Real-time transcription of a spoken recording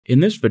In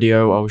this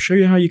video, I'll show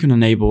you how you can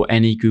enable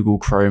any Google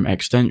Chrome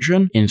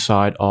extension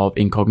inside of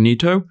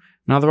Incognito.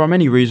 Now, there are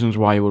many reasons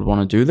why you would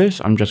want to do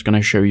this. I'm just going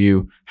to show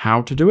you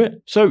how to do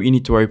it. So you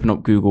need to open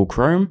up Google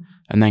Chrome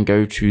and then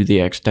go to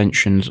the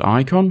extensions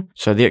icon.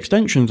 So the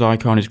extensions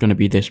icon is going to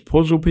be this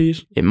puzzle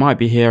piece. It might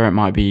be here, it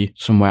might be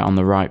somewhere on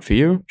the right for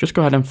you. Just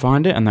go ahead and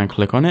find it and then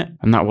click on it,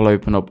 and that will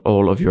open up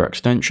all of your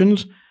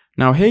extensions.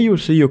 Now here you'll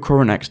see your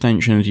current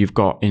extensions you've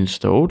got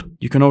installed.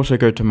 You can also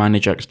go to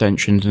manage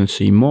extensions and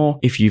see more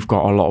if you've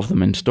got a lot of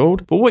them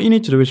installed. But what you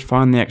need to do is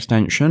find the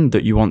extension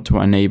that you want to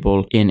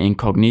enable in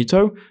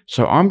Incognito.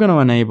 So I'm going to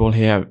enable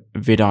here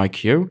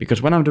vidIQ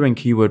because when I'm doing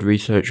keyword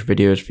research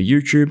videos for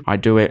YouTube, I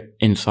do it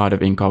inside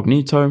of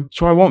Incognito.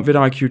 So I want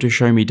vidIQ to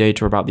show me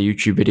data about the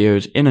YouTube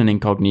videos in an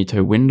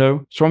Incognito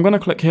window. So I'm going to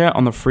click here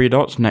on the three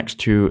dots next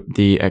to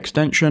the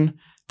extension.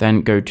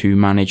 Then go to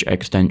manage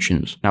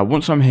extensions. Now,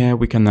 once I'm here,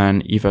 we can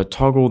then either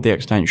toggle the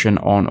extension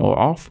on or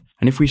off.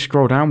 And if we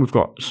scroll down, we've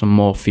got some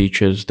more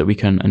features that we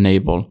can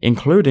enable,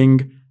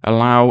 including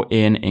allow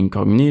in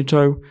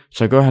Incognito.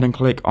 So go ahead and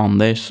click on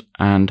this.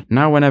 And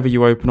now whenever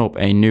you open up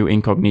a new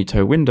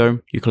Incognito window,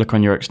 you click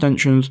on your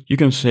extensions, you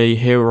can see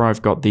here where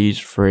I've got these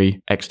three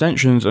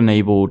extensions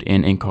enabled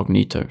in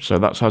Incognito. So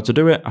that's how to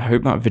do it. I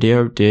hope that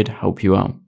video did help you out.